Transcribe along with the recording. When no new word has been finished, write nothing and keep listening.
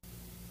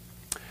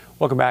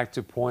Welcome back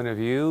to Point of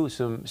View.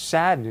 Some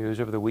sad news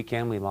over the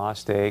weekend. We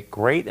lost a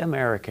great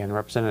American.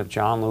 Representative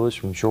John Lewis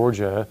from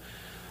Georgia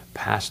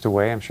passed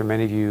away. I'm sure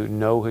many of you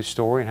know his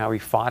story and how he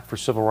fought for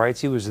civil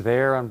rights. He was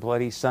there on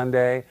Bloody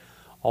Sunday,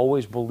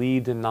 always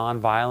believed in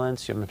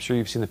nonviolence. I'm sure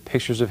you've seen the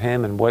pictures of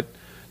him and what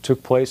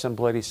took place on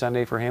Bloody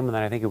Sunday for him. And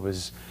then I think it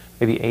was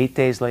maybe 8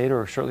 days later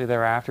or shortly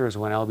thereafter is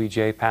when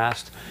LBJ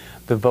passed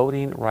the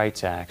Voting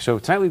Rights Act. So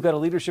tonight we've got a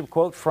leadership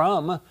quote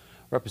from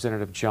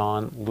Representative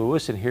John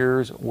Lewis, and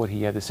here's what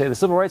he had to say. The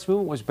civil rights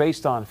movement was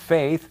based on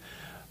faith.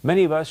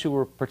 Many of us who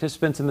were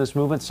participants in this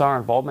movement saw our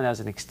involvement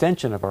as an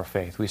extension of our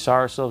faith. We saw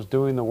ourselves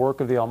doing the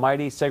work of the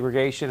Almighty.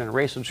 Segregation and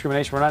racial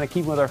discrimination were not in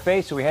keeping with our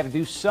faith, so we had to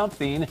do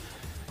something.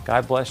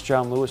 God bless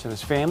John Lewis and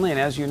his family, and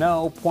as you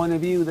know, Point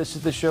of View, this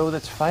is the show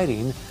that's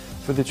fighting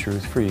for the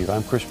truth for you.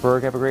 I'm Chris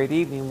Berg. Have a great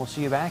evening. We'll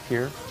see you back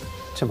here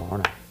tomorrow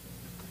night.